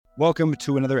Welcome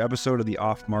to another episode of the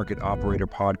Off Market Operator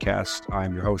Podcast.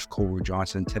 I'm your host, Colby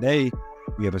Johnson. Today,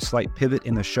 we have a slight pivot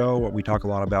in the show. We talk a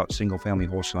lot about single-family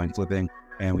wholesaling flipping,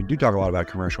 and we do talk a lot about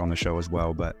commercial on the show as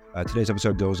well. But today's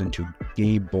episode goes into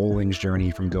Gabe Bowling's journey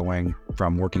from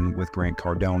working with Grant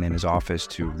Cardone in his office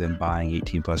to then buying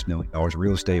 $18+ million of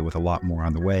real estate with a lot more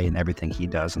on the way and everything he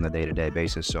does on the day-to-day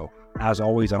basis. So as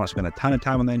always, I don't spend a ton of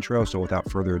time on the intro. So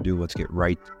without further ado, let's get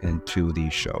right into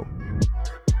the show.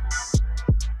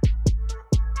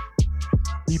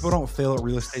 People don't fail at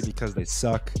real estate because they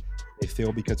suck. They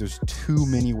fail because there's too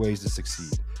many ways to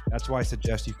succeed. That's why I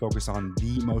suggest you focus on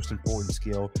the most important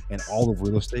skill in all of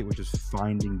real estate, which is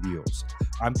finding deals.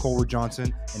 I'm Colby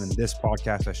Johnson, and in this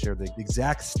podcast, I share the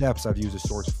exact steps I've used to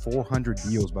source 400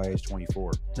 deals by age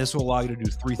 24. This will allow you to do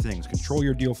three things: control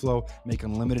your deal flow, make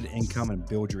unlimited income, and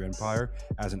build your empire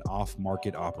as an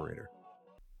off-market operator.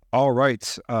 All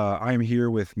right, I am here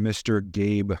with Mr.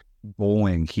 Gabe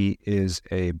Bowling. He is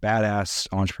a badass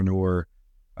entrepreneur,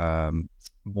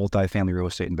 multifamily real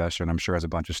estate investor, and I'm sure has a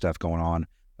bunch of stuff going on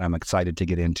that I'm excited to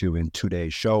get into in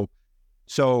today's show.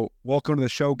 So welcome to the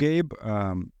show, Gabe.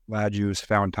 Glad you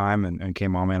found time and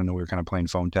came on, man. I know we were kind of playing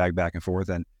phone tag back and forth.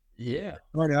 And yeah,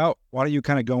 right out, why don't you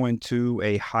kind of go into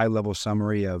a high-level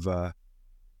summary of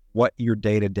what your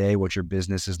day-to-day, what your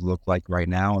businesses look like right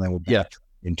now, and then we'll get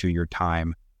into your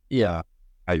time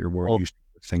at your work.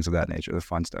 Things of that nature, the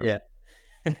fun stuff. Yeah.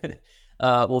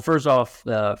 Well, first off,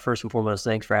 first and foremost,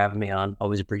 thanks for having me on.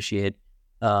 Always appreciate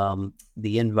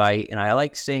the invite. And I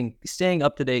like staying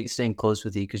up to date, staying close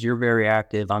with you because you're very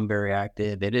active. I'm very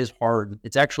active. It is hard.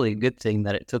 It's actually a good thing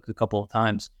that it took a couple of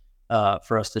times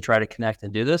for us to try to connect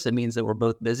and do this. It means that we're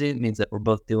both busy. It means that we're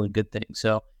both doing good things.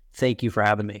 So thank you for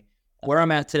having me. Where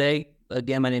I'm at today,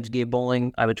 again, my name's Gabe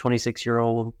Bowling. I'm a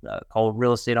 26-year-old called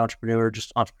real estate entrepreneur,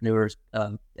 just entrepreneurs,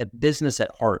 a business at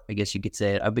heart, I guess you could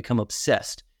say it. I've become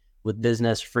obsessed with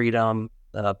business, freedom,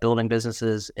 building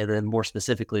businesses, and then more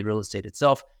specifically, real estate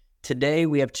itself. Today,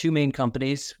 we have two main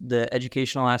companies. The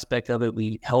educational aspect of it,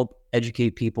 we help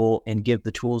educate people and give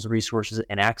the tools, resources,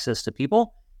 and access to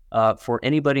people for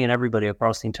anybody and everybody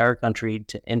across the entire country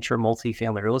to enter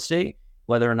multifamily real estate,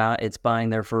 whether or not it's buying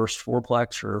their first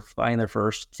fourplex or buying their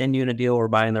first 10-unit deal or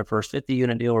buying their first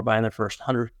 50-unit deal or buying their first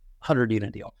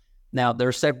 100-unit deal. Now, there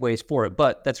are segues for it,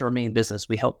 but that's our main business.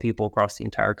 We help people across the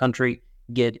entire country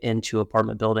get into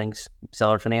apartment buildings,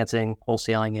 seller financing,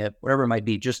 wholesaling it, whatever it might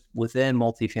be, just within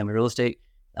multifamily real estate.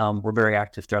 We're very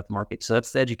active throughout the market. So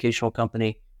that's the educational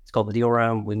company. It's called The Deal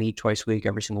Room. We meet twice a week,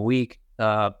 every single week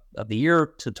of the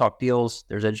year to talk deals.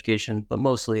 There's education, but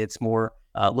mostly it's more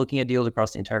looking at deals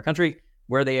across the entire country.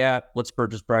 Where are they at? What's the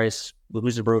purchase price?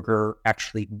 Who's the broker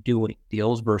actually doing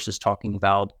deals versus talking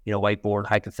about, whiteboard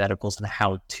hypotheticals and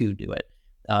how to do it.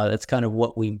 That's kind of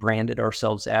what we branded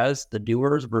ourselves as, the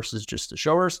doers versus just the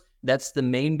showers. That's the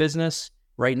main business.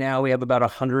 Right now, we have about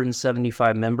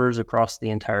 175 members across the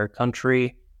entire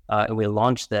country. And we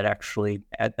launched that actually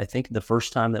at, I think, the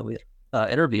first time that we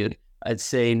interviewed, I'd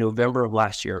say November of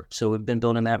last year. So we've been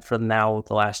building that for now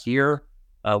the last year.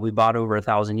 We bought over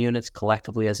 1,000 units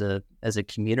collectively as a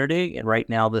community. And right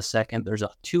now, there's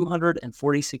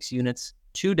 246 units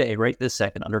today, right this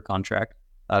second, under contract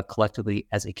collectively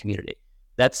as a community.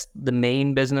 That's the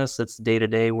main business. That's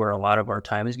day-to-day where a lot of our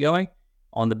time is going.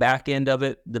 On the back end of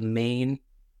it, the main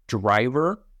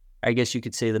driver, I guess you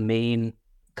could say the main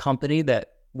company that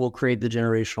will create the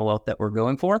generational wealth that we're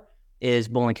going for is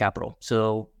Bowling Capital.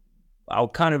 So I'll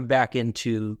kind of back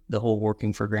into the whole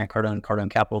working for Grant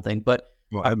Cardone Capital thing, but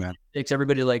it's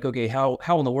everybody like, okay, how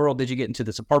in the world did you get into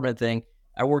this apartment thing?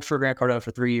 I worked for Grant Cardone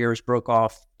for 3 years, broke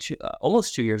off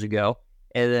almost 2 years ago.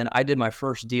 And then I did my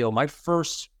first deal. My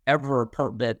first ever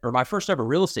apartment or my first ever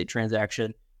real estate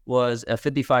transaction was a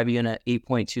 55-unit,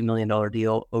 $8.2 million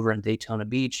deal over in Daytona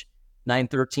Beach,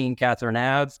 913 Catherine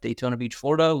Ave, Daytona Beach,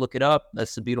 Florida. Look it up.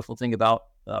 That's the beautiful thing about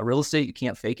real estate. You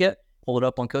can't fake it. Pull it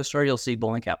up on CoStar. You'll see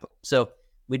Bowling Capital. So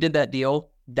we did that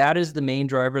deal. That is the main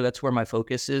driver. That's where my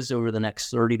focus is over the next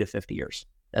 30 to 50 years.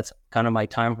 That's kind of my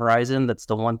time horizon. That's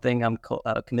the one thing I'm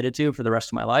committed to for the rest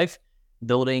of my life,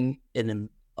 building an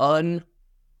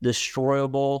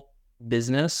undestroyable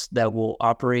business that will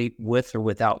operate with or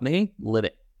without me, live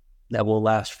it, that will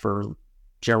last for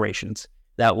generations.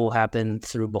 That will happen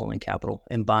through Bowling Capital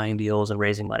and buying deals and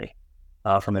raising money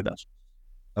from investors.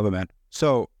 Love it, man.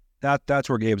 So that's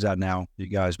where Gabe's at now, you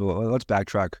guys. But let's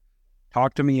backtrack.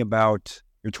 Talk to me about,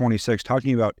 you're 26. Talk to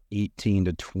me about 18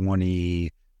 to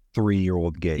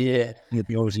 23-year-old Gabe. Yeah. You're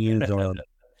going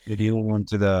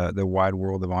into the wide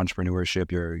world of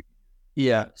entrepreneurship. You're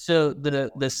Yeah. So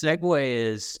the segue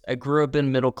is I grew up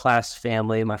in middle class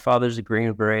family. My father's a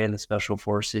Green Beret in the Special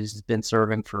Forces. He's been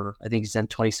serving for I think he's in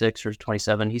 26 or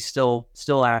 27. He's still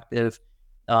active.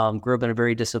 Grew up in a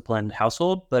very disciplined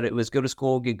household, but it was go to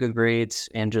school, get good grades,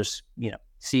 and just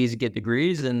C's, get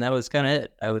degrees, and that was kind of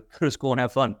it. I would go to school and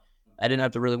have fun. I didn't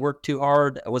have to really work too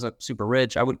hard. I wasn't super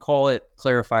rich. I would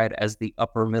clarify it as the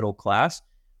upper middle class.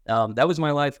 That was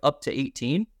my life up to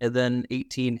 18, and then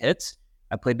 18 hits.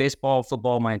 I played baseball,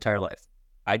 football my entire life.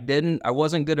 I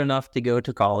wasn't good enough to go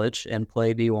to college and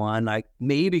play D1. I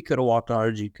maybe could have walked on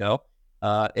a JUCO.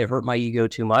 It hurt my ego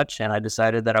too much, and I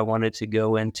decided that I wanted to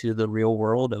go into the real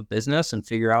world of business and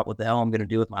figure out what the hell I'm going to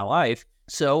do with my life.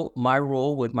 So my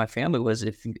rule with my family was,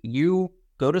 if you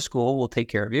go to school, we'll take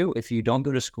care of you. If you don't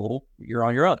go to school, you're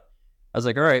on your own. I was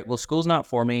like, all right, well, school's not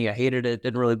for me. I hated it.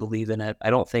 Didn't really believe in it. I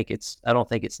don't think it's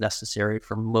necessary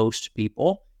for most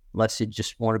people, unless you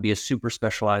just want to be a super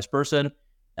specialized person.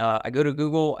 I go to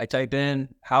Google, I type in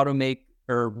how to make,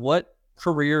 or what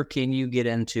career can you get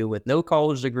into with no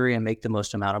college degree and make the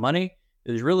most amount of money?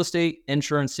 It was real estate,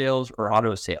 insurance sales, or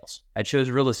auto sales. I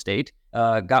chose real estate,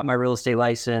 got my real estate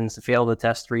license, failed the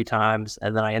test 3 times,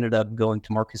 and then I ended up going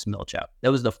to Marcus Millichap.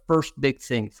 That was the first big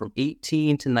thing from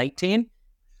 18 to 19.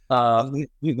 Let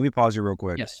me pause you real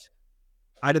quick. Yes.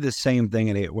 I did the same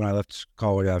thing when I left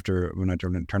college when I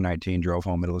turned 19, drove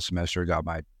home middle of the semester,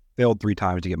 failed 3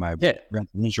 times to get my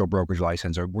residential brokerage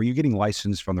license. Or were you getting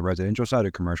licensed from the residential side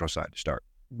or commercial side to start?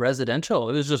 Residential.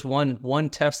 It was just one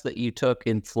test that you took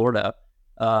in Florida,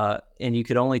 and you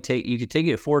could take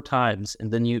it 4 times,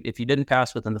 and then if you didn't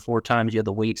pass within the 4 times, you had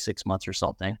to wait 6 months or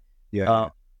something. Yeah.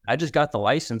 I just got the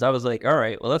license. I was like, all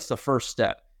right, well, that's the first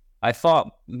step. I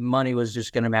thought money was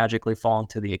just going to magically fall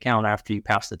into the account after you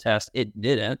pass the test. It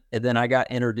didn't. And then I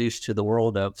got introduced to the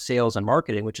world of sales and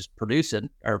marketing, which is producing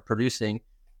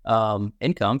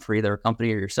income for either a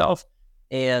company or yourself.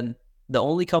 And the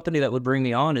only company that would bring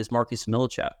me on is Marcus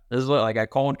Millichap. This is like, I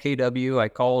called KW, I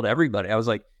called everybody. I was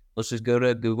like, let's just go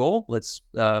to Google. Let's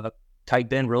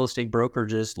type in real estate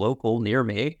brokerages local near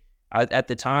me. At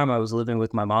the time, I was living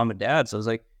with my mom and dad. So I was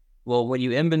like, well, when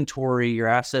you inventory your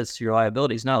assets to your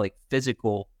liabilities, not like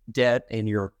physical debt in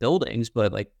your buildings,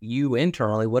 but like you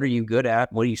internally, what are you good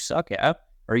at? What do you suck at?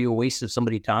 Are you a waste of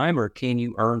somebody's time, or can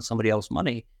you earn somebody else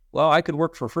money? Well, I could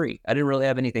work for free. I didn't really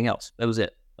have anything else. That was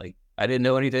it. Like, I didn't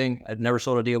know anything. I'd never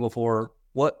sold a deal before.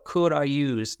 What could I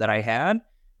use that I had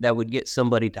that would get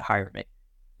somebody to hire me?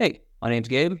 Hey, my name's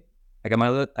Gabe. I got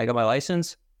my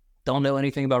license. Don't know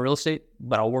anything about real estate,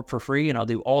 but I'll work for free and I'll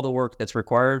do all the work that's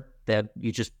required. That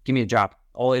you just give me a job.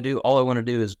 All I want to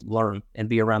do is learn and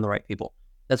be around the right people.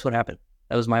 That's what happened.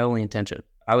 That was my only intention.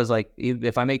 I was like,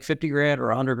 if I make 50 grand or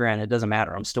 100 grand, it doesn't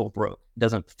matter. I'm still broke. It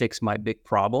doesn't fix my big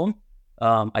problem.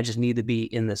 I just need to be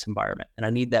in this environment, and I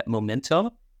need that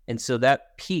momentum. And so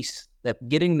that piece, that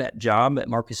getting that job at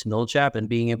Marcus Millichap and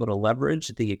being able to leverage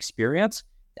the experience,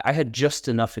 I had just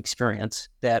enough experience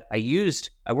that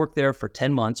I worked there for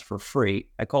 10 months for free.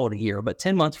 I call it a year, but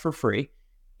 10 months for free.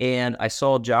 And I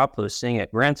saw a job posting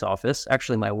at Grant's office.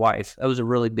 Actually, my wife, that was a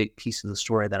really big piece of the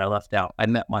story that I left out. I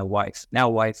met my wife, now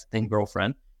wife, then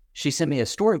girlfriend. She sent me a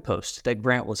story post that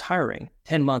Grant was hiring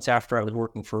 10 months after I was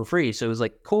working for free. So it was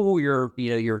like, cool, you're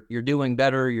doing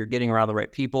better. You're getting around the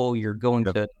right people. You're going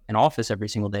to an office every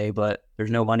single day, but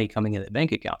there's no money coming in the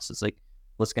bank accounts. It's like,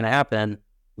 what's going to happen?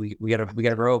 We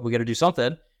gotta grow up. We gotta do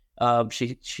something.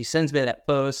 She sends me that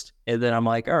post, and then I'm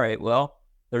like, all right, well,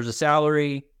 there's a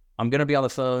salary. I'm going to be on the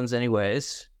phones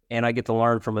anyways, and I get to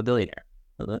learn from a billionaire.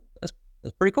 That's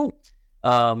pretty cool.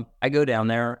 I go down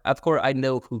there. Of course, I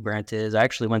know who Grant is. I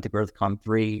actually went to GrowthCon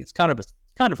 3. It's kind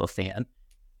of a fan.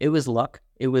 It was luck.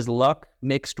 It was luck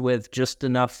mixed with just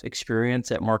enough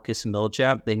experience at Marcus and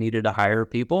Millichap. They needed to hire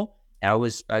people.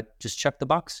 I just checked the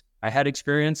box. I had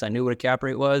experience. I knew what a cap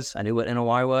rate was. I knew what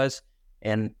NOI was,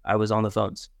 and I was on the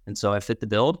phones. And so I fit the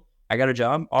build. I got a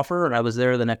job offer, and I was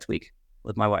there the next week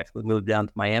with my wife. We moved down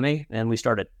to Miami, and we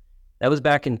started. That was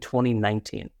back in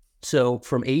 2019. So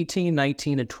from 18,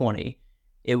 19, to 20,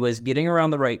 it was getting around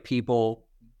the right people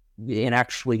and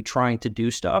actually trying to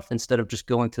do stuff instead of just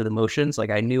going through the motions.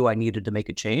 Like, I knew I needed to make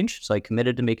a change, so I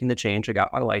committed to making the change. I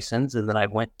got my license, and then I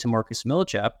went to Marcus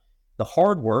Millichap. The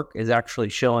hard work is actually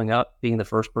showing up, being the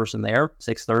first person there,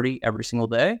 6:30 every single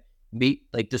day. Beat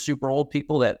like the super old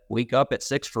people that wake up at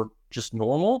 6 for just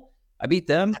normal. I beat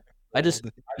them. I just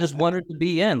wanted to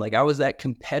be in. Like, I was that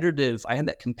competitive. I had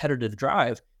that competitive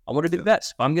drive. I wanted to do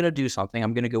best. If I'm going to do something,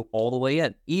 I'm going to go all the way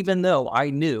in. Even though I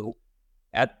knew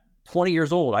at 20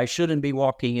 years old, I shouldn't be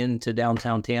walking into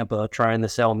downtown Tampa trying to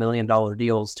sell $1 million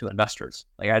deals to investors.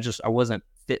 Like, I wasn't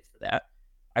fit for that.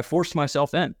 I forced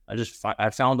myself in. I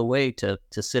found a way to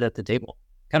sit at the table,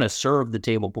 kind of serve the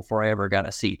table before I ever got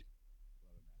a seat.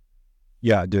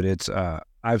 Yeah, dude, it's I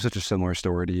have such a similar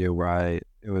story to you where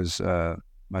it was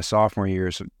my sophomore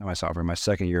year, so not my sophomore, my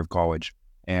second year of college,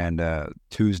 and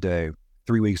Tuesday,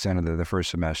 3 weeks into the first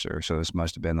semester, so this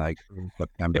must have been like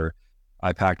September. I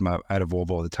had a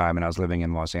Volvo at the time, and I was living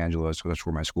in Los Angeles, so that's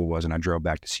where my school was, and I drove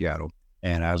back to Seattle.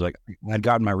 And I was like, I'd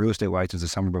gotten my real estate license the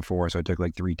summer before, so I took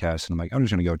like 3 tests, and I'm like, I'm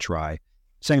just gonna go try.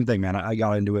 Same thing, man. I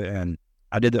got into it, and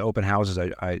I did the open houses.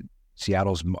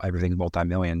 Seattle's everything's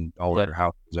multi-million-dollar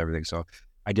houses, everything. So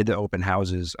I did the open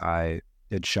houses. I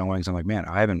did showings. I'm like, man,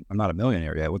 I'm not a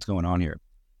millionaire yet. What's going on here?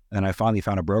 And I finally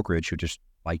found a brokerage who just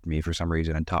liked me for some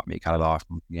reason and taught me kind of off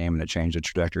the game, and it changed the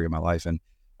trajectory of my life. And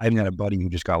I even had a buddy who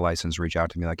just got licensed reach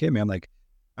out to me like, hey man, like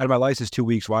I had my license 2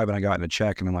 weeks. Why haven't I gotten a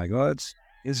check? And I'm like, well, this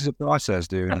is a process,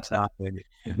 dude. It's not, there's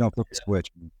no flip the switch.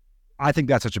 I think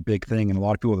that's such a big thing. And a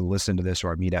lot of people that listen to this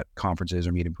or I meet at conferences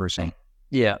or meet in person.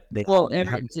 Yeah.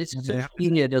 Social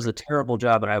media does a terrible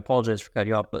job, and I apologize for cutting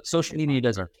you off, but social media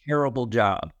does a terrible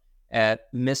job at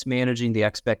mismanaging the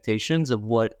expectations of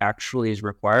what actually is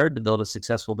required to build a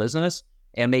successful business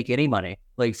and make any money,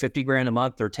 like 50 grand a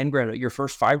month or 10 grand, your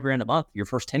first 5 grand a month, your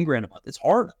first 10 grand a month. It's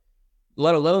hard,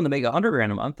 let alone to make 100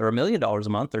 grand a month or $1 million a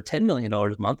month or $10 million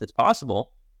a month. It's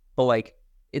possible. But like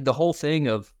the whole thing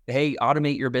of, hey,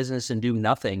 automate your business and do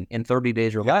nothing in 30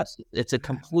 days or less. It's a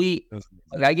complete,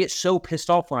 I get so pissed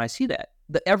off when I see that.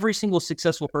 Every single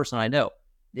successful person I know,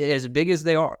 as big as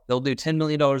they are, they'll do $10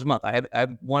 million a month. I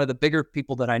have one of the bigger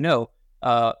people that I know,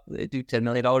 they do $10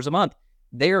 million a month.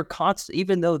 They are constant,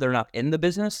 even though they're not in the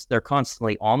business, they're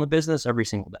constantly on the business every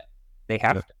single day. They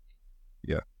have to.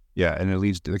 Yeah. And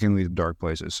it can lead to dark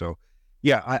places. So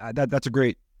yeah, that's a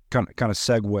great kind of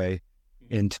segue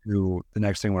into the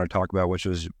next thing I want to talk about, which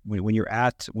is when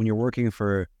you're working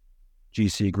for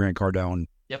GC Grant Cardone,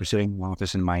 you're sitting in an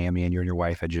office in Miami and you and your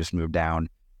wife had just moved down.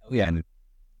 And the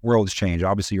world has changed.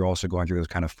 Obviously, you're also going through those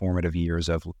kind of formative years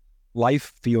of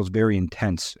life feels very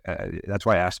intense. That's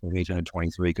why I asked about 18 to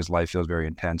 23, because life feels very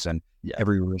intense and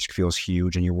every risk feels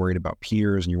huge, and you're worried about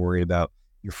peers and you're worried about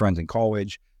your friends in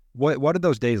college. What did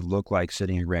those days look like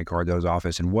sitting in Grant Cardone's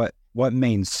office, and what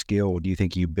main skill do you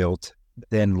think you built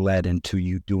then led into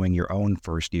you doing your own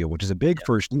first deal, which is a big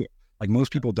first deal? Like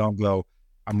most people don't go,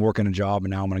 I'm working a job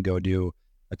and now I'm going to go do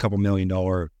a couple $1 million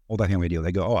multifamily deal.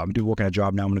 They go, oh, I'm working a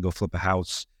job, now I'm going to go flip a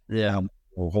house,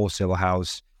 or wholesale a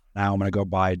house. Now I'm going to go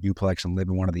buy a duplex and live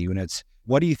in one of the units.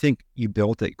 What do you think you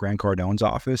built at Grant Cardone's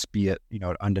office, be it,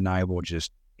 undeniable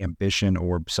just ambition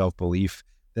or self-belief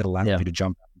that allowed you to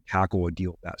jump and tackle a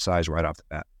deal that size right off the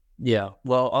bat? Yeah.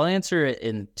 Well, I'll answer it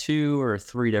in 2 or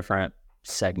 3 different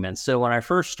segments. So when I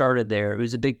first started there, it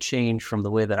was a big change from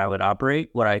the way that I would operate,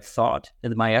 what I thought,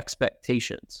 and my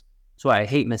expectations. So I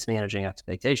hate mismanaging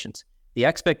expectations. The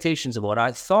expectations of what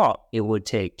I thought it would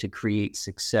take to create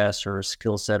success or a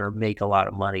skill set or make a lot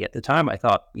of money. At the time, I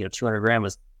thought, 200 grand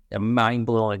was a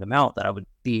mind-blowing amount that I would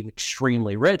be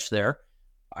extremely rich there.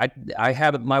 I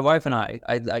haven't, my wife and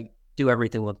I do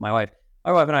everything with my wife.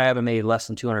 My wife and I haven't made less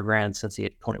than 200 grand since the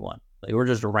age of 21. Like, we're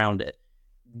just around it.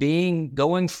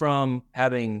 Going from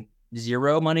having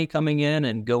zero money coming in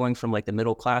and going from like the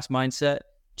middle class mindset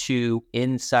to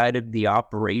inside of the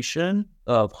operation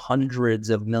of hundreds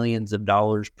of millions of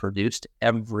dollars produced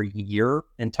every year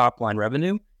in top line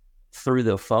revenue through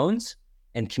the phones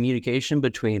and communication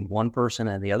between one person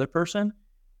and the other person,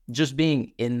 just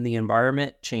being in the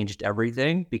environment changed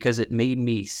everything, because it made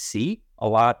me see a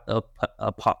lot of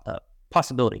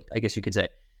possibility, I guess you could say.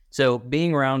 So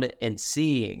being around it and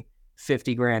seeing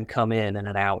 50 grand come in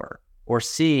an hour, or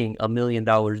seeing $1 million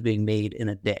being made in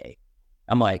a day,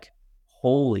 I'm like,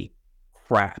 holy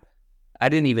crap. I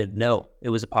didn't even know it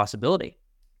was a possibility.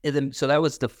 And then, so that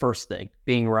was the first thing,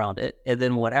 being around it. And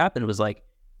then what happened was, like,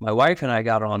 my wife and I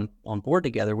got on board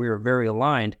together. We were very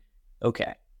aligned.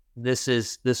 Okay, this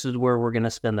is where we're going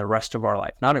to spend the rest of our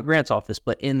life, not at Grant's office,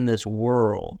 but in this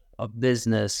world of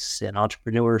business and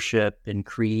entrepreneurship and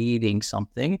creating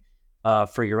something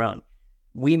for your own.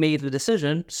 We made the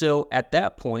decision. So at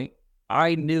that point,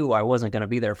 I knew I wasn't going to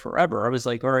be there forever. I was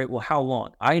like, all right, well, how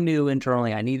long? I knew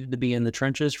internally I needed to be in the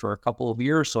trenches for a couple of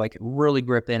years so I could really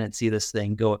grip in and see this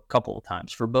thing go a couple of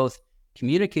times. For both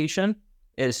communication,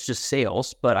 it's just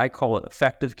sales, but I call it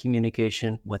effective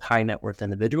communication with high net worth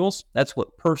individuals. That's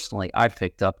what personally I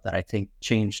picked up that I think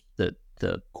changed the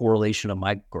correlation of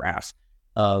my grasp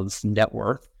of net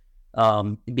worth,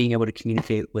 being able to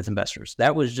communicate with investors.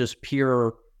 That was just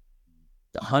pure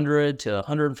 100 to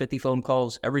 150 phone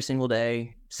calls every single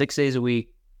day, 6 days a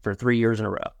week for 3 years in a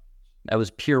row. That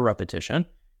was pure repetition.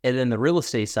 And then the real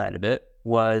estate side of it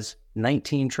was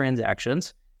 19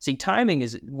 transactions. See, timing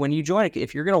is when you join,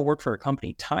 if you're going to work for a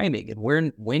company, timing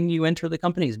and when you enter the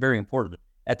company is very important.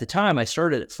 At the time, I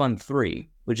started at Fund 3,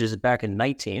 which is back in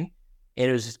 19, and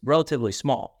it was relatively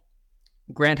small.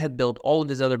 Grant had built all of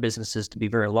his other businesses to be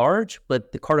very large,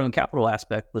 but the Cardone Capital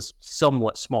aspect was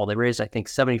somewhat small. They raised, I think,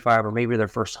 75 or maybe their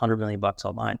first $100 million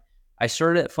online. I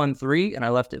started at Fund 3 and I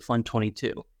left at Fund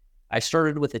 22. I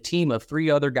started with a team of 3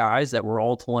 other guys that were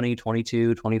all 20,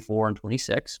 22, 24, and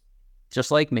 26. Just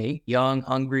like me, young,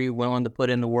 hungry, willing to put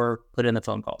in the work, put in the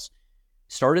phone calls.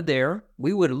 Started there.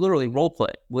 We would literally role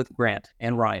play with Grant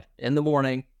and Ryan in the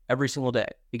morning every single day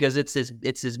because it's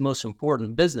his most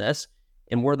important business,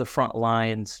 and we're the front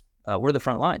lines. We're the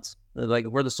front lines. Like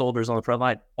we're the soldiers on the front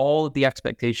line. All of the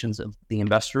expectations of the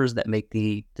investors that make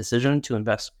the decision to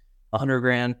invest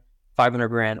 $100,000,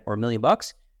 $500,000, or $1 million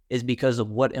is because of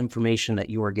what information that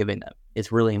you are giving them.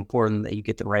 It's really important that you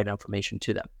get the right information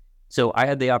to them. So I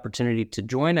had the opportunity to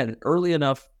join at an early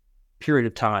enough period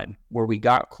of time where we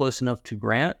got close enough to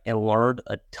Grant and learned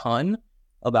a ton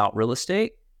about real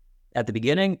estate at the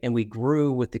beginning, and we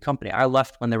grew with the company. I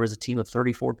left when there was a team of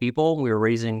 34 people. We were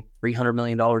raising $300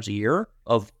 million a year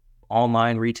of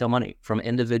online retail money from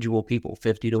individual people,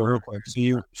 50 to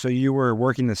 100. So you were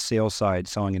working the sales side,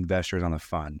 selling investors on the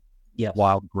fund, yes,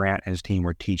 while Grant and his team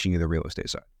were teaching you the real estate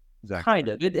side. Exactly. Kind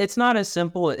of. It's not as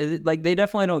simple. Like they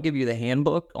definitely don't give you the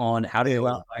handbook on how to go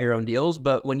out and buy your own deals.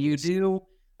 But when you do,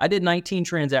 I did 19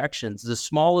 transactions. The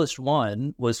smallest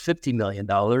one was $50 million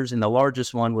and the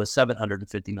largest one was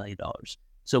 $750 million.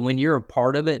 So when you're a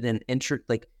part of it and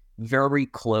like very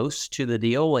close to the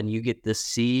deal and you get to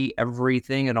see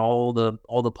everything and all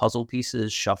the puzzle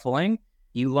pieces shuffling,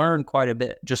 you learn quite a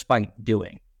bit just by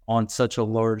doing on such a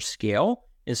large scale.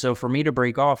 And so for me to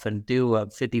break off and do a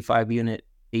 55 unit,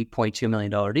 $8.2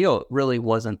 million deal, it really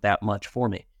wasn't that much for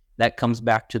me. That comes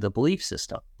back to the belief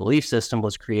system. Belief system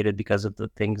was created because of the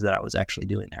things that I was actually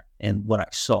doing there and what I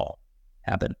saw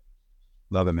happen.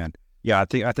 Love it, man. Yeah, I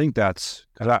think that's,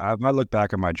 because I look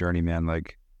back at my journey, man,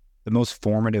 like the most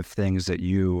formative things that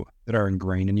are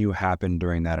ingrained in you happened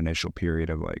during that initial period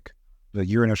of like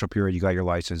your initial period. You got your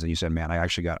license and you said, man, I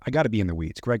got to be in the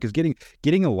weeds, correct? Because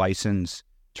getting a license,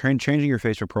 changing your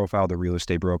Facebook profile to real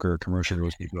estate broker, commercial real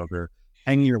estate broker,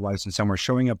 hanging your license somewhere,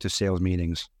 showing up to sales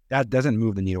meetings, that doesn't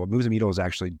move the needle. What moves the needle is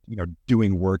actually,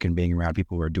 doing work and being around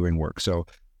people who are doing work. So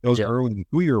those early,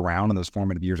 who you're around in those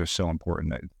formative years are so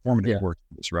important. Formative work,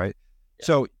 right? Yeah.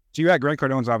 So you're at Grant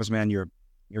Cardone's office, man. You're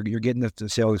getting the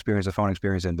sales experience, the phone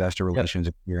experience, the investor relations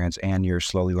experience, and you're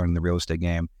slowly learning the real estate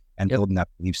game and building that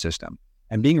belief system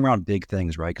and being around big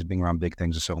things, right? Because being around big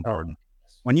things is so important.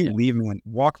 When you leave,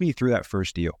 walk me through that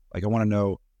first deal. Like I want to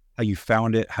know how you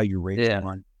found it, how you raised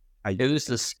one. It was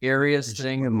the scariest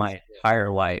thing in my entire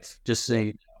life. Just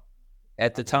saying,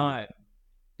 at the time,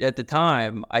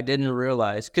 I didn't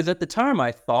realize, because at the time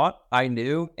I thought I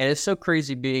knew, and it's so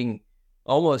crazy being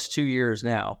almost 2 years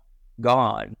now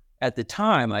gone. At the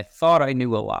time, I thought I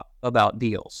knew a lot about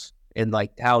deals and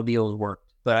like how deals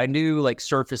worked, but I knew like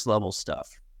surface level stuff.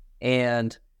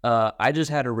 And I just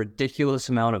had a ridiculous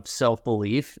amount of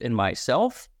self-belief in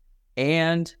myself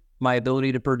and my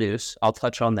ability to produce. I'll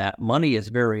touch on that. Money is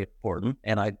very important.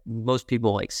 And most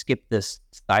people like skip this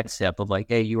side step of like,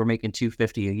 hey, you were making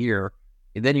 $250 a year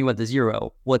and then you went to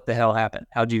zero. What the hell happened?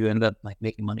 How'd you end up like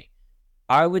making money?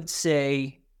 I would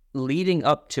say leading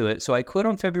up to it. So I quit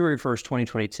on February 1st,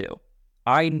 2022.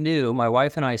 I knew my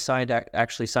wife and I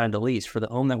actually signed a lease for the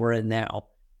home that we're in now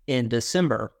in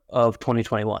December of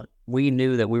 2021. We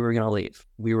knew that we were going to leave.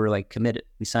 We were like committed.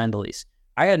 We signed the lease.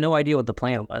 I had no idea what the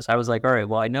plan was. I was like, all right,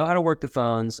 well, I know how to work the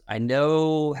phones. I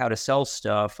know how to sell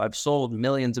stuff. I've sold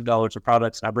millions of dollars of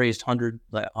products and I've raised over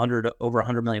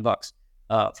 $100 million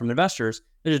from investors.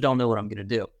 I just don't know what I'm going to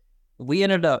do. We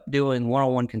ended up doing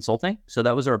one-on-one consulting. So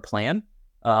that was our plan.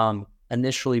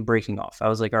 Initially breaking off. I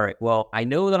was like, all right, well, I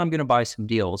know that I'm going to buy some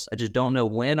deals. I just don't know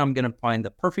when I'm going to find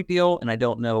the perfect deal. And I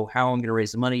don't know how I'm going to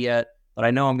raise the money yet, but I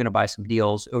know I'm going to buy some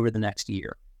deals over the next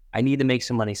year. I need to make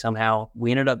some money somehow.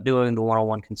 We ended up doing the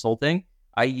one-on-one consulting.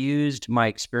 I used my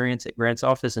experience at Grant's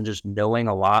office and just knowing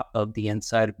a lot of the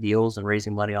inside of deals and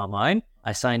raising money online.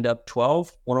 I signed up 12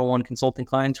 one-on-one consulting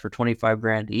clients for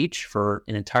 $25,000 each for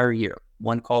an entire year.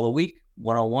 One call a week,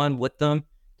 one-on-one with them to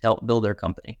help build their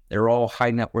company. They're all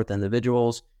high net worth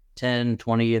individuals, 10,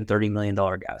 20, and $30 million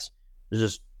guys. There's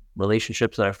just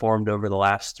relationships that I formed over the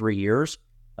last 3 years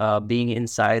being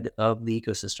inside of the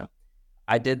ecosystem.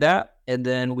 I did that, and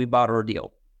then we bought our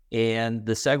deal. And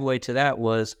the segue to that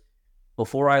was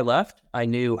before I left, I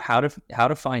knew how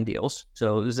to find deals.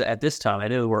 So it was at this time, I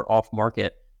knew we were off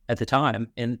market at the time.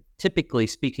 And typically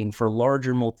speaking, for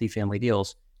larger multifamily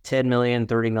deals, $10 million,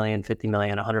 $30 million, $50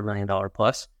 million, $100 million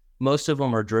plus. Most of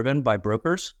them are driven by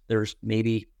brokers. There's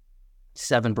maybe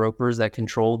 7 brokers that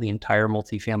control the entire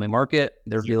multifamily market.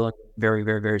 They're dealing with very,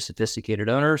 very, very sophisticated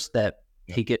owners that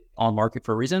take it on market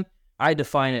for a reason. I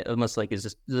define it almost like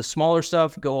is the smaller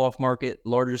stuff go off market,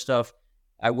 larger stuff.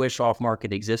 I wish off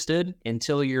market existed.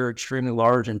 Until you're extremely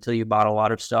large, until you bought a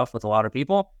lot of stuff with a lot of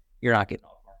people, you're not getting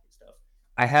off market stuff.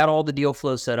 I had all the deal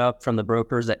flow set up from the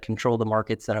brokers that control the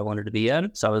markets that I wanted to be in.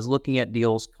 So I was looking at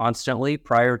deals constantly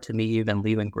prior to me even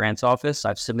leaving Grant's office.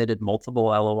 I've submitted multiple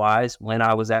LOIs when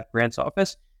I was at Grant's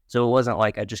office. So it wasn't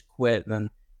like I just quit and then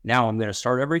now I'm going to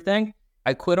start everything.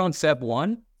 I quit on Feb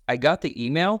 1. I got the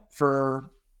email for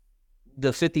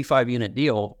the 55 unit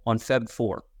deal on Feb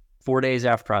 4 days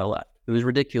after I left. It was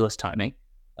ridiculous timing.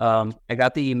 I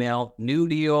got the email, new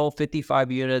deal,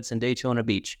 55 units in Daytona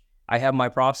Beach. I have my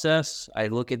process. I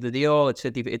look at the deal.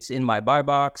 It's in my buy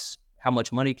box. How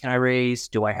much money can I raise?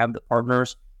 Do I have the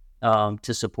partners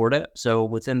to support it? So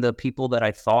within the people that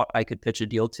I thought I could pitch a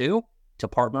deal to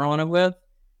partner on it with,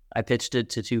 I pitched it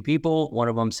to 2 people. One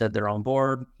of them said they're on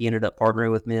board. He ended up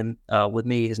partnering with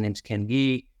me. His name's Ken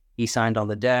Gee. He signed on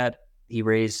the debt. He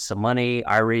raised some money.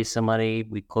 I raised some money.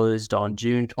 We closed on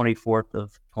June 24th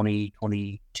of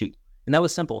 2022. And that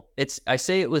was simple. I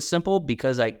say it was simple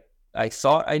because I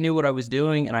thought I knew what I was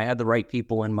doing and I had the right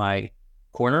people in my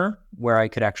corner where I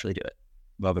could actually do it.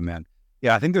 Love it, man.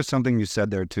 Yeah, I think there's something you said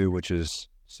there too, which is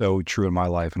so true in my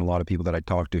life and a lot of people that I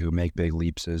talk to who make big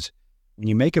leaps is when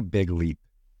you make a big leap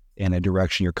in a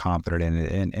direction you're confident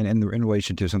in and in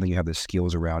relation to something you have the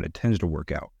skills around, it tends to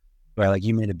work out. Right? Like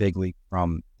you made a big leap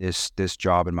from this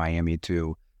job in Miami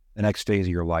to the next phase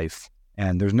of your life.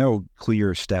 And there's no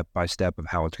clear step by step of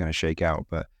how it's going to shake out.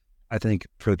 But I think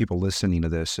for the people listening to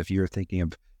this, if you're thinking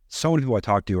of so many people I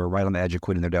talk to are right on the edge of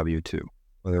quitting their W-2,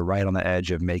 or they're right on the edge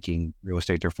of making real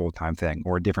estate their full-time thing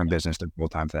or a different business their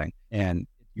full-time thing. And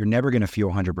you're never going to feel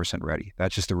 100% ready.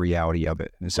 That's just the reality of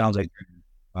it. And it sounds like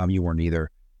you weren't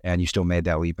either. And you still made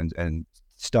that leap and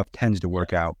stuff tends to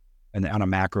work out. And on a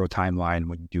macro timeline,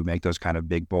 when you do make those kind of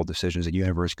big, bold decisions, the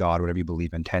universe, God, whatever you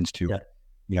believe in, tends to,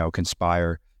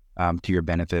 conspire to your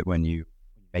benefit when you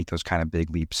make those kind of big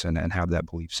leaps and have that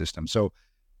belief system. So,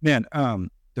 man,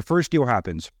 the first deal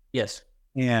happens. Yes.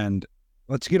 And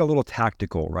let's get a little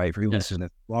tactical, right? For people listening,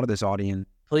 a lot of this audience.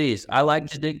 Please, I like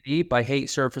to dig deep. I hate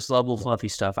surface level fluffy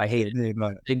stuff. I hate it.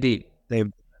 Dig deep.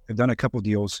 They've done a couple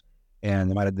deals,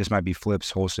 and this might be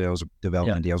flips, wholesales,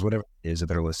 development deals, whatever it is that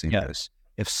they're listening to this.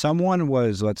 If someone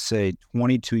was, let's say,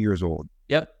 22 years old,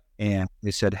 and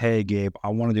they said, "Hey, Gabe, I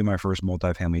want to do my first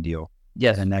multifamily deal.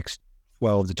 In the next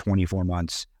 12 to 24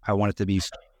 months, I want it to be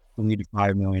 $3 to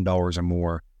 $5 million or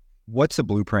more." What's the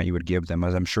blueprint you would give them?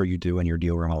 As I'm sure you do in your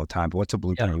deal room all the time, but what's a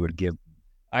blueprint you would give?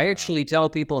 I actually tell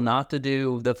people not to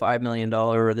do the $5 million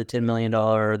or the $10 million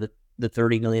or the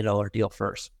 $30 million deal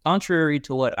first, contrary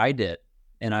to what I did.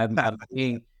 And I'm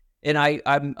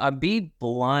being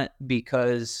blunt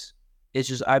because it's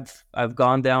just I've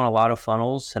gone down a lot of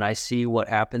funnels and I see what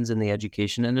happens in the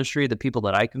education industry. The people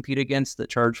that I compete against that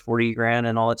charge 40 grand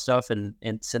and all that stuff and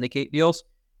syndicate deals.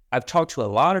 I've talked to a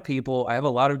lot of people. I have a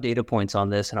lot of data points on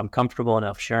this and I'm comfortable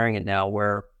enough sharing it now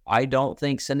where I don't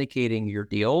think syndicating your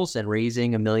deals and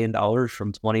raising $1 million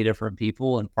from 20 different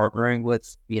people and partnering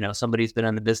with, somebody who's been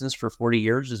in the business for 40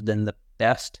 years has been the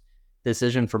best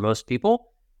decision for most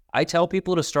people. I tell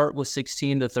people to start with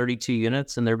 16 to 32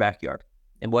 units in their backyard.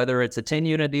 And whether it's a 10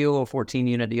 unit deal, a 14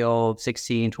 unit deal,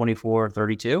 16, 24,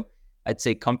 32, I'd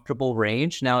say comfortable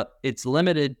range. Now it's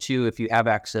limited to if you have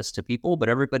access to people, but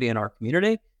everybody in our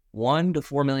community, $1 to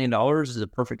 $4 million is a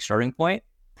perfect starting point,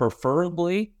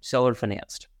 preferably seller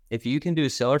financed. If you can do a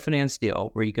seller finance deal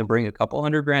where you can bring a couple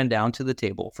 $100,000 down to the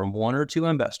table from 1 or 2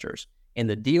 investors, and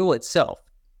the deal itself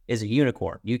is a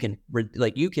unicorn, you can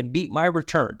beat my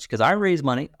returns because I raise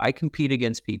money, I compete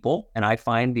against people, and I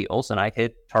find deals and I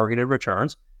hit targeted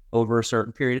returns over a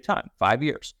certain period of time, 5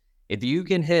 years. If you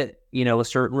can hit, a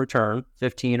certain return,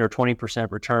 15 or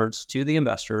 20% returns to the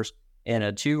investors in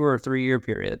a 2 or 3 year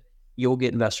period, you'll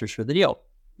get investors for the deal.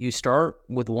 You start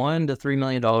with $1 to $3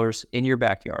 million in your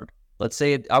backyard. Let's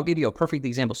say, I'll give you a perfect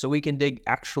example so we can dig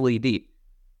actually deep.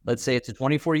 Let's say it's a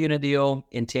 24 unit deal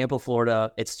in Tampa,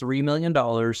 Florida. It's $3 million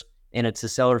and it's a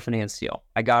seller finance deal.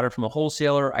 I got it from a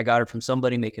wholesaler. I got it from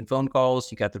somebody making phone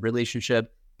calls. You got the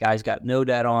relationship. Guy's got no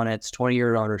debt on it. It's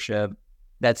 20-year ownership.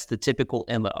 That's the typical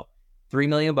MO. $3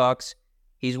 million.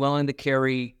 He's willing to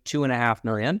carry $2.5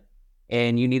 million,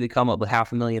 and you need to come up with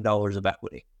 $500,000 of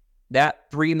equity.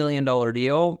 That $3 million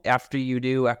deal, after you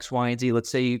do X, Y, and Z, let's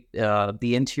say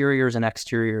the interiors and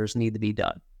exteriors need to be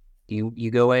done.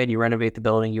 You go in, you renovate the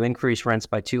building, you increase rents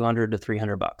by $200 to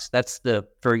 $300. That's the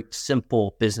very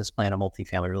simple business plan of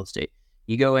multifamily real estate.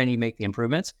 You go in, you make the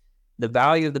improvements. The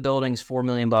value of the building is $4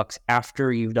 million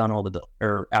after you've done all the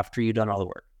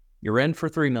work. You're in for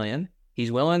 $3 million.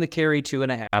 He's willing to carry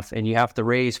 2.5, and you have to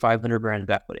raise $500,000 of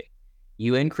equity.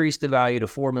 You increase the value to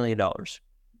 $4 million.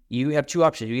 You have two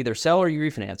options. You either sell or you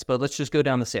refinance, but let's just go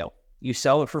down the sale. You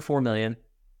sell it for $4 million.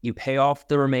 You pay off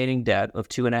the remaining debt of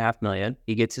 $2.5 million.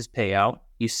 He gets his payout.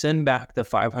 You send back the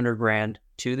 $500,000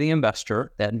 to the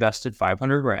investor that invested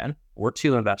 $500,000, or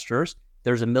two investors.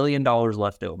 There's $1 million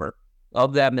left over.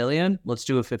 Of that $1 million, let's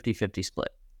do a 50-50 split.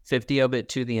 50 of it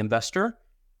to the investor.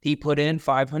 He put in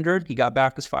 500, he got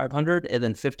back his 500, and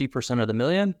then 50% of the $1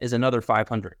 million is another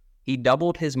 500. He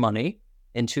doubled his money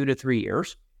in 2 to 3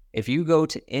 years. If you go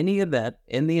to any event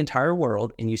in the entire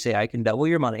world and you say, I can double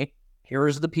your money,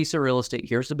 here's the piece of real estate,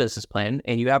 here's the business plan,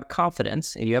 and you have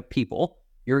confidence and you have people,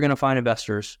 you're going to find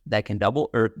investors that can double,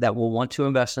 or that will want to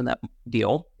invest in that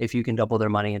deal if you can double their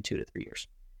money in 2 to 3 years.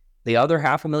 The other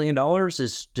 $500,000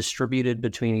 is distributed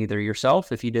between either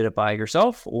yourself, if you did it by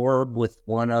yourself, or with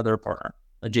one other partner,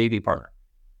 a JV partner.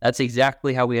 That's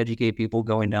exactly how we educate people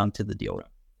going down to the deal room.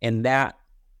 And that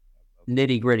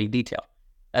nitty-gritty detail.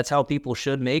 That's how people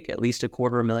should make at least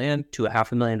 $250,000 to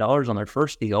 $500,000 on their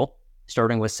first deal,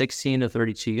 starting with 16 to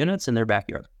 32 units in their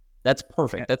backyard. That's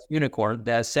perfect. That's unicorn.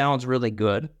 That sounds really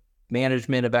good.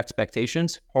 Management of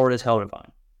expectations, hard as hell to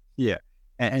find. Yeah.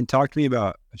 And talk to me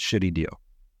about a shitty deal.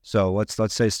 So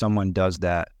let's say someone does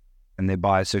that and they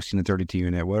buy a 16 to 32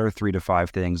 unit. What are 3 to 5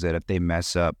 things that if they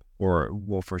mess up, or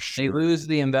will for sure, they lose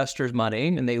the investor's money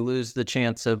and they lose the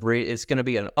chance of it's going to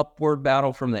be an upward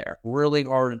battle from there. Really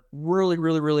hard,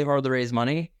 really hard to raise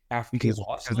money after you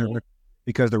lost money.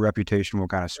 Because the reputation will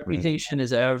kind of swing. Reputation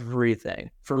is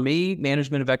everything. For me,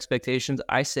 management of expectations,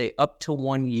 I say up to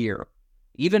 1 year.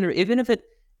 Even if it,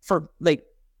 for like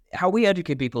how we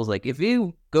educate people is like, if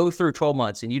you go through 12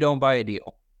 months and you don't buy a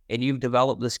deal and you've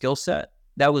developed the skill set,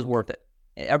 that was worth it.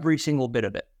 Every single bit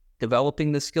of it.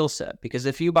 Developing the skill set. Because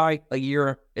if you buy a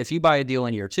deal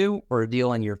in year 2 or a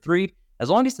deal in year 3, as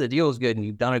long as the deal is good and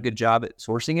you've done a good job at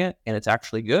sourcing it and it's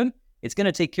actually good, it's going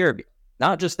to take care of you.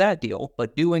 Not just that deal,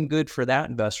 but doing good for that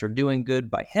investor, doing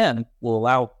good by him will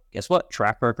allow, guess what?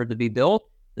 Track record to be built,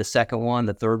 the second one,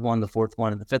 the third one, the fourth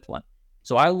one, and the fifth one.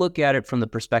 So I look at it from the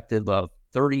perspective of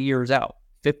 30 years out,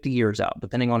 50 years out,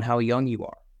 depending on how young you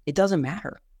are. It doesn't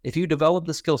matter. If you develop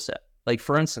the skill set, like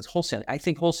for instance, wholesaling, I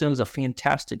think wholesaling is a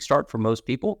fantastic start for most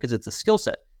people because it's a skill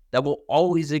set that will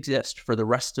always exist for the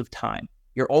rest of time.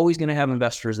 You're always going to have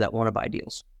investors that want to buy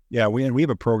deals. Yeah, we have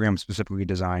a program specifically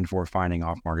designed for finding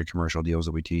off-market commercial deals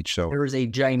that we teach. So there is a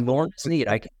ginormous need.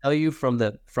 I can tell you from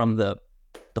the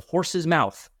horse's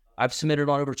mouth. I've submitted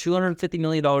on over $250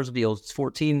 million of deals. It's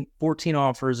 14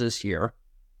 offers this year.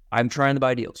 I'm trying to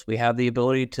buy deals. We have the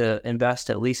ability to invest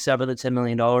at least $7 to $10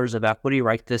 million of equity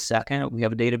right this second. We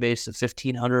have a database of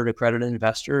 1,500 accredited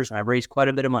investors, and I've raised quite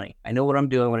a bit of money. I know what I'm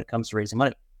doing when it comes to raising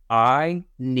money. I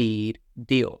need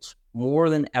deals more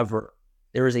than ever.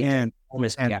 There is a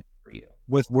enormous gap for you.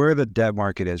 With where the debt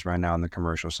market is right now on the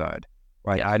commercial side,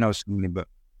 right? Yeah. I know somebody, but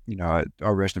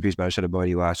I'll rest in peace, but I said a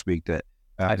buddy last week that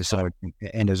decided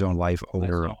to end his own life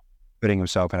over putting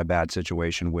himself in a bad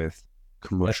situation with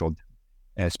commercial debt.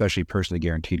 Especially personally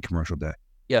guaranteed commercial debt.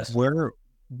 Yes. Where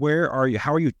are you?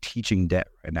 How are you teaching debt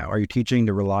right now? Are you teaching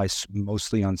to rely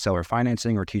mostly on seller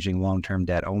financing or teaching long-term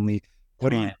debt only?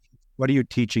 What are you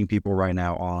teaching people right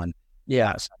now on?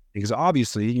 Yeah. Because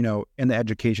obviously, in the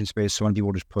education space, so when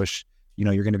people just push,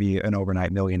 you're going to be an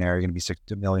overnight millionaire, you're going to be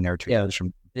 $6 millionaire 2 years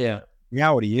from. Yeah.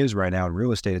 Reality is right now in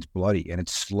real estate, it's bloody and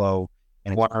it's slow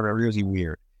and it's really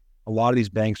weird. A lot of these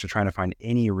banks are trying to find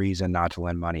any reason not to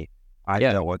lend money.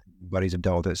 Dealt with, buddies have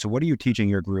dealt with it. So what are you teaching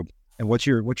your group, and what's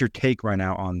your take right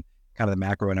now on kind of the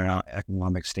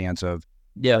macroeconomic stance of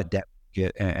the debt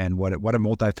market and what a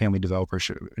multifamily developer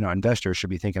investor should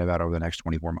be thinking about over the next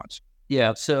 24 months?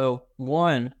 Yeah. So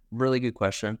 1, really good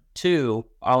question. 2,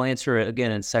 I'll answer it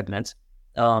again in segments.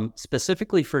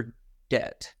 Specifically for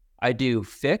debt, I do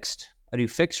fixed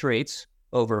rates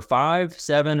over 5,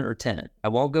 7, or 10. I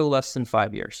won't go less than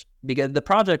 5 years because the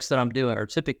projects that I'm doing are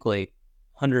typically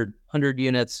 100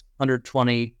 units,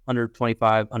 120,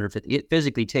 125, 150. It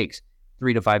physically takes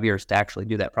 3 to 5 years to actually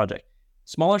do that project.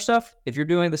 Smaller stuff, if you're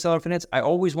doing the seller finance, I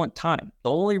always want time.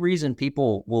 The only reason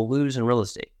people will lose in real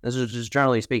estate, this is just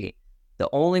generally speaking, the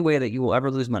only way that you will ever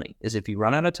lose money is if you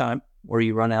run out of time or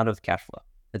you run out of cash flow.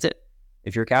 That's it.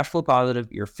 If you're cash flow positive,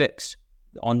 you're fixed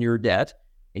on your debt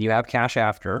and you have cash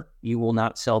after, you will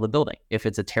not sell the building if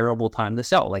it's a terrible time to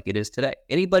sell like it is today.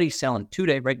 Anybody selling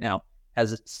today right now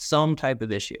has some type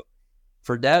of issue.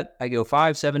 For debt, I go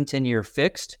 5, 7, 10-year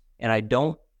fixed, and I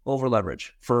don't over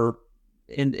leverage.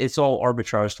 And it's all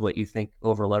arbitrage to what you think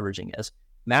over leveraging is.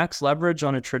 Max leverage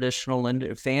on a traditional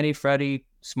lender, Fannie, Freddie,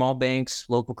 small banks,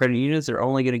 local credit unions, they're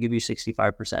only going to give you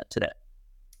 65% today.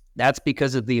 That's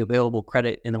because of the available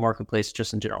credit in the marketplace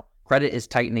just in general. Credit is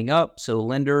tightening up, so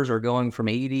lenders are going from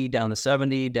 80 down to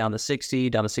 70, down to 60,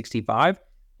 down to 65.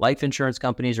 Life insurance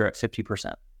companies are at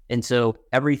 50%. And so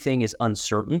everything is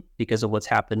uncertain because of what's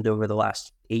happened over the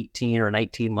last 18 or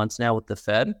 19 months now with the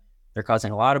Fed. They're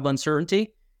causing a lot of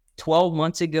uncertainty. 12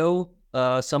 months ago,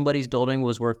 somebody's building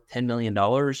was worth $10 million.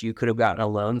 You could have gotten a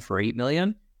loan for $8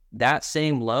 million. That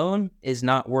same loan is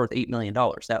not worth $8 million.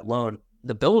 That loan,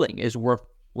 the building is worth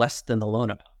less than the loan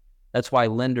amount. That's why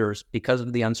lenders, because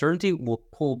of the uncertainty, will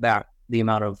pull back the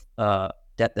amount of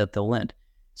debt that they'll lend.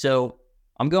 So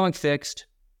I'm going fixed.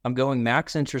 I'm going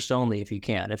max interest only if you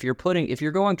can. If you're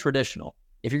going traditional,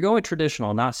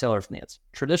 not seller finance.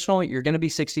 Traditional, you're going to be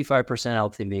 65%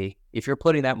 LTV. If you're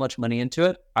putting that much money into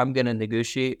it, I'm going to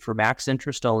negotiate for max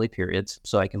interest only periods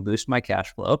so I can boost my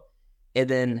cash flow. And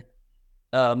then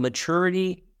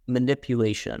maturity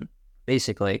manipulation.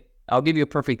 Basically, I'll give you a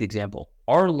perfect example.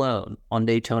 Our loan on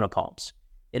Daytona Palms,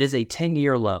 it is a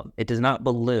 10-year loan. It does not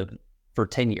balloon for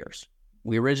 10 years.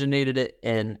 We originated it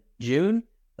in June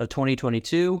of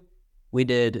 2022. We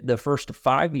did the first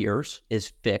 5 years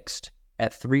is fixed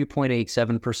at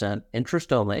 3.87%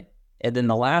 interest only. And then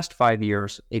the last 5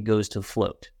 years, it goes to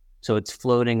float. So it's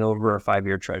floating over a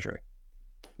 5-year treasury.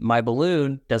 My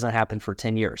balloon doesn't happen for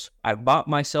 10 years. I've bought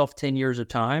myself 10 years of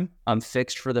time. I'm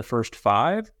fixed for the first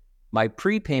 5. My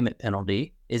prepayment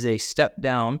penalty is a step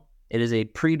down. It is a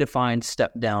predefined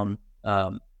step down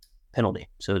penalty.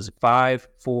 So it's 5,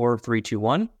 4, 3, 2,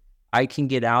 1. I can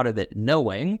get out of it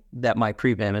knowing that my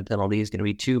prepayment penalty is going to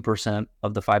be 2%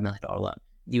 of the $5 million loan.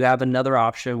 You have another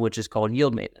option, which is called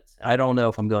yield maintenance. I don't know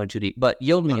if I'm going too deep, but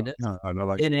yield maintenance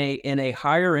in a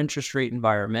higher interest rate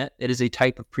environment, it is a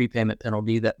type of prepayment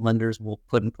penalty that lenders will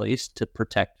put in place to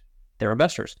protect their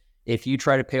investors. If you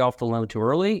try to pay off the loan too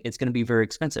early, it's going to be very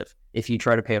expensive. If you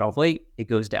try to pay it off late, it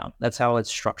goes down. That's how it's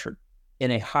structured. In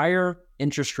a higher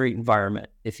interest rate environment,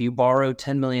 if you borrow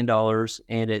 $10 million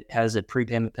and it has a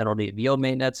prepayment penalty of yield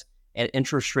maintenance and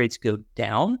interest rates go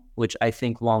down, which I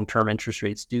think long-term interest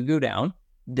rates do go down,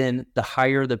 then the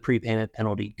higher the prepayment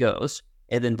penalty goes.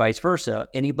 And then vice versa,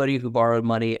 anybody who borrowed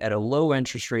money at a low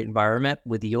interest rate environment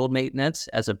with yield maintenance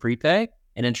as a prepay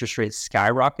and interest rates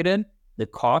skyrocketed, the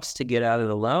cost to get out of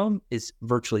the loan is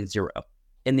virtually zero.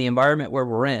 In the environment where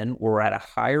we're at a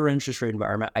higher interest rate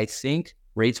environment. I think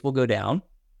rates will go down.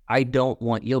 I don't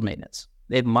want yield maintenance.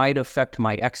 It might affect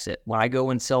my exit. When I go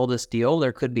and sell this deal,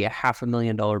 there could be a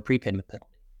 $500,000 prepayment penalty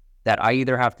that I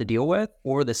either have to deal with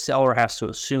or the seller has to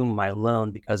assume my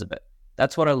loan because of it.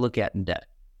 That's what I look at in debt.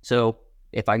 So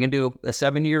if I can do a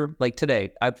 7-year, like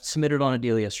today, I've submitted on a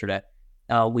deal yesterday.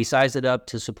 We sized it up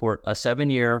to support a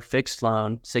 7-year fixed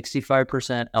loan,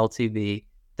 65% LTV.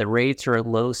 The rates are at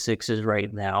low 6s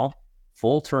right now,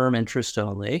 full term interest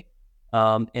only,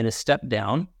 and a step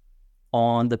down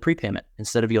on the prepayment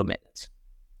instead of yield maintenance.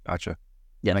 Gotcha.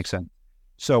 Yeah, makes sense.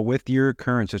 So with your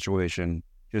current situation,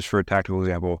 just for a tactical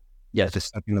example, yes,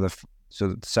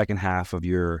 the second half of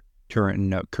your current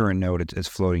note is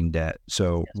floating debt.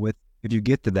 So yes. If you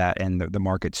get to that and the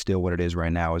market's still what it is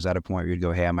right now, is that a point where you'd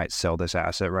go, hey, I might sell this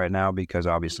asset right now because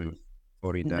obviously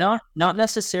floating debt? Not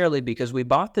necessarily, because we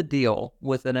bought the deal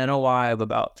with an NOI of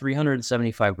about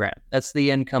 $375,000. That's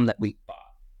the income that we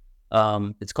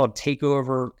bought. It's called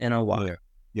takeover NOI. Oh, yeah.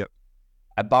 Yep.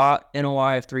 I bought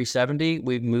NOI of 370.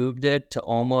 We've moved it to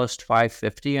almost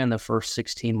 550 in the first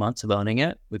 16 months of owning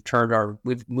it.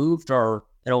 We've moved our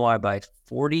NOI by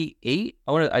 48.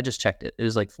 I just checked it. It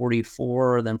was like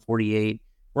 44, then 48.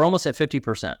 We're almost at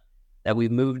 50% that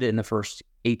we've moved it in the first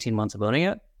 18 months of owning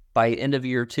it. By end of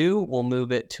year 2, we'll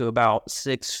move it to about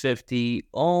 650,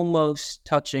 almost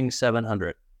touching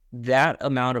 700. That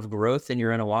amount of growth in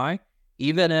your NOI,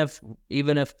 even if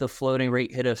the floating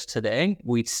rate hit us today,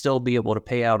 we'd still be able to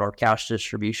pay out our cash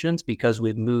distributions because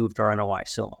we've moved our NOI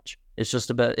so much. It's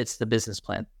the business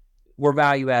plan. We're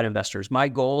value add investors. My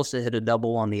goal is to hit a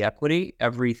double on the equity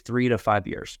every 3 to 5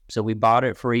 years. So we bought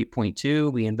it for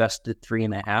 8.2. We invested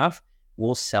 3.5.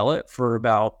 We'll sell it for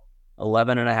about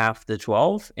 11.5 to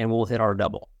 12, and we'll hit our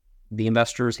double. The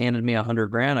investors handed me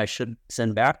 $100,000. I should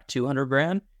send back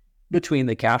 $200,000 between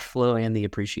the cash flow and the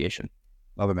appreciation.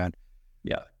 Love it, man.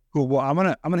 Yeah. Cool. Well, I'm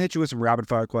gonna hit you with some rapid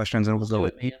fire questions, and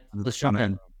Let's jump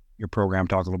in. Your program,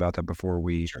 talk a little about that before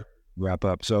we wrap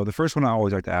up. So the first one I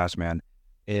always like to ask, man,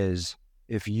 is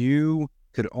if you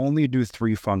could only do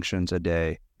 3 functions a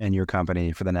day in your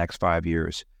company for the next 5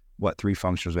 years, what 3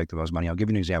 functions make the most money. I'll give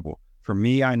you an example. For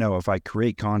me, I know if I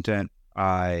create content,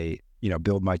 I,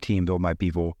 build my team, build my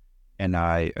people, and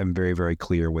I am very, very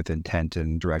clear with intent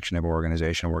and direction of our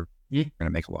organization, we're going to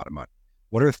make a lot of money.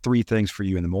 What are 3 things for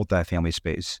you in the multifamily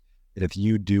space that if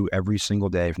you do every single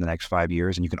day for the next 5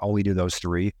 years and you can only do those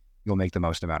 3, you'll make the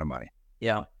most amount of money?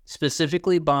 Yeah.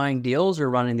 Specifically buying deals or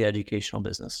running the educational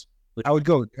business? I would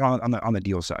go on the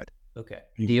deal side. Okay.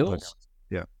 Deals?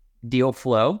 Yeah. Deal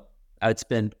flow. I'd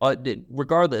spend,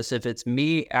 regardless if it's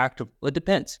me active, it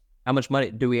depends. How much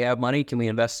money do we have? Money? Can we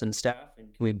invest in staff?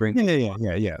 And can we bring? Yeah.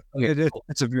 Okay, Cool.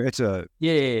 It's a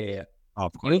yeah.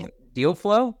 off question. Deal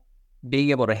flow,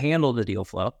 being able to handle the deal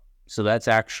flow. So that's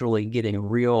actually getting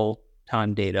real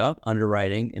time data,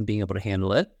 underwriting, and being able to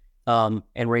handle it, and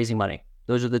raising money.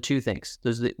 Those are the 2 things.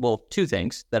 Two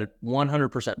things that are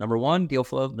 100%. Number 1, deal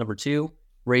flow. Number 2,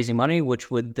 raising money, which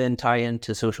would then tie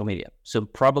into social media. So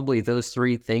probably those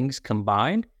 3 things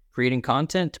combined, creating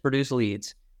content to produce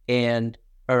leads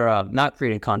not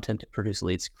creating content to produce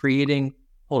leads,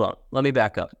 hold on, let me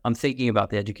back up. I'm thinking about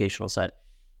the educational side.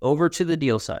 Over to the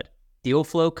deal side, deal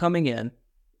flow coming in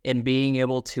and being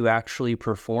able to actually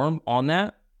perform on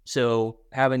that. So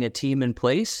having a team in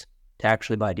place to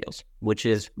actually buy deals, which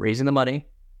is raising the money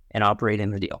and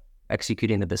operating the deal,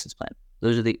 executing the business plan.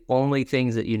 Those are the only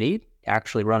things that you need to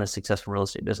actually run a successful real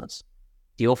estate business.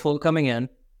 Deal flow coming in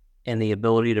and the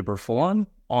ability to perform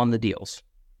on the deals.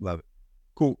 Love it.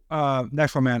 Cool.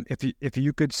 Next one, man. If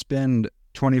you could spend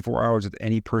 24 hours with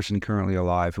any person currently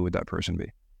alive, who would that person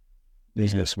be?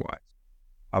 Business wise,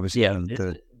 obviously. Yeah.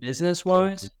 Business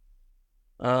wise,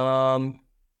 I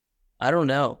don't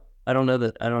know. I don't know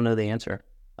the answer.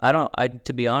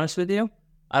 To be honest with you,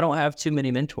 I don't have too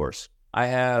many mentors.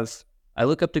 I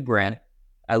look up to Grant.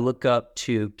 I look up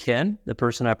to Ken, the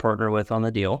person I partner with on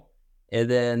the deal. And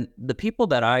then the people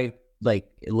that I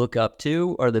look up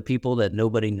to are the people that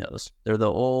nobody knows. They're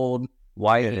the old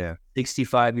white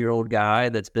 65-year-old guy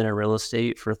that's been in real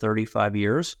estate for 35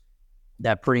 years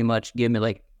that pretty much give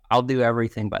me I'll do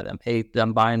everything by them. Hey,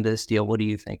 I'm buying this deal. What do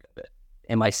you think of it?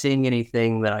 Am I seeing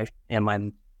anything am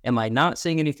I not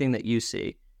seeing anything that you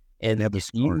see? And if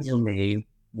you knew me,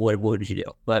 what would you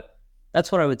do? But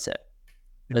that's what I would say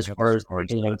as far as I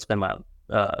would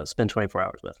spend 24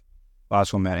 hours with.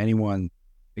 Last one, man. Anyone,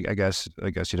 I guess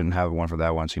you didn't have one for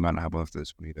that one, so you might not have one for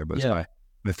this one either. But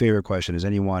my favorite question is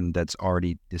anyone that's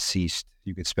already deceased,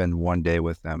 you could spend one day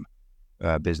with them,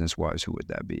 business-wise, who would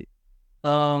that be?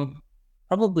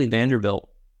 Probably Vanderbilt.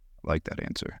 I like that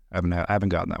answer. I haven't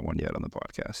gotten that one yet on the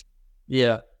podcast.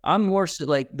 Yeah. I'm more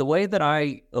the way that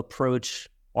I approach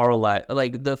our life,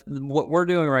 what we're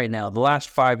doing right now, the last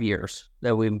 5 years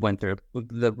that we went through,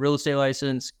 the real estate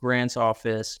license, Grant's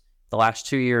office, the last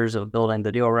 2 years of building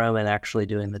the deal room and actually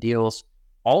doing the deals,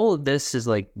 all of this is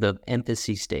the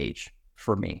infancy stage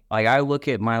for me. I look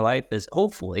at my life as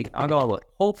hopefully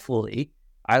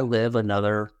I live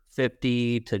another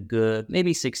 50 to good,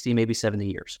 maybe 60, maybe 70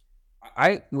 years.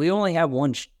 We only have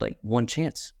one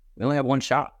chance. We only have one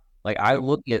shot. I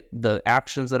look at the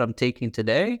actions that I'm taking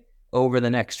today over the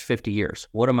next 50 years.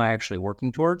 What am I actually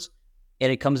working towards? And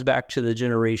it comes back to the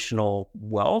generational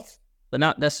wealth, but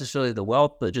not necessarily the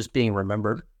wealth, but just being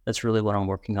remembered. That's really what I'm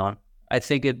working on. I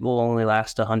think it will only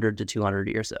last 100 to 200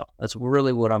 years, though. That's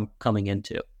really what I'm coming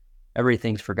into.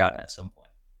 Everything's forgotten at some point.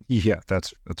 Yeah,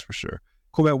 that's for sure.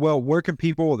 Cool, man. Well, where can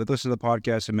people that listen to the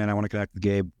podcast and, man, I want to connect with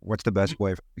Gabe, what's the best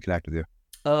way to connect with you?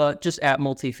 Just at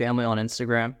multifamily on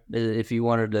Instagram. If you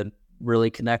wanted to really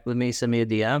connect with me, send me a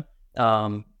DM.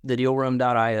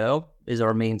 Thedealroom.io is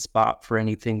our main spot for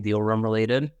anything deal room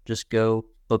related. Just go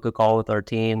book a call with our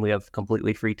team. We have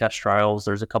completely free test trials.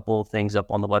 There's a couple of things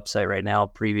up on the website right now,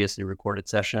 previously recorded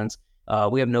sessions.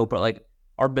 We have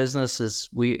our business is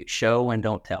we show and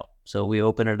don't tell. So we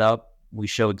open it up. We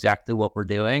show exactly what we're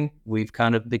doing. We've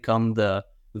kind of become the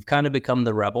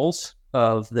rebels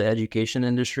of the education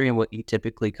industry and what you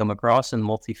typically come across in the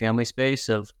multifamily space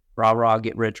of rah,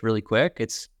 get rich really quick.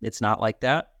 It's not like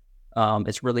that.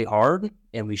 It's really hard,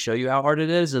 and we show you how hard it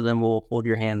is, and then we'll hold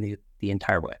your hand the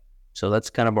entire way. So that's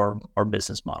kind of our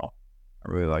business model.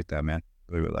 I really like that, man.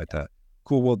 Really like that.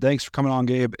 Cool. Well, thanks for coming on,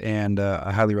 Gabe. And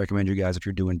I highly recommend you guys, if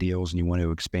you're doing deals and you want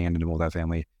to expand into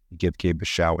multifamily, give Gabe a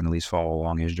shout and at least follow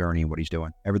along his journey and what he's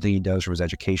doing. Everything he does from his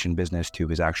education business to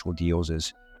his actual deals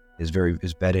is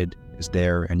vetted, is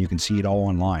there, and you can see it all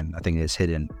online. I think it's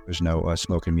hidden. There's no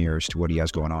smoke and mirrors to what he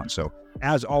has going on. So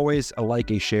as always, a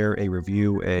like, a share, a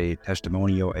review, a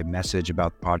testimonial, a message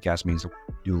about the podcast means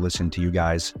you listen to you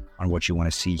guys on what you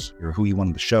want to see or who you want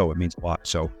on the show. It means a lot.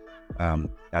 So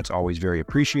that's always very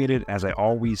appreciated. As I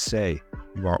always say,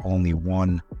 you are only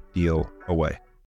one deal away.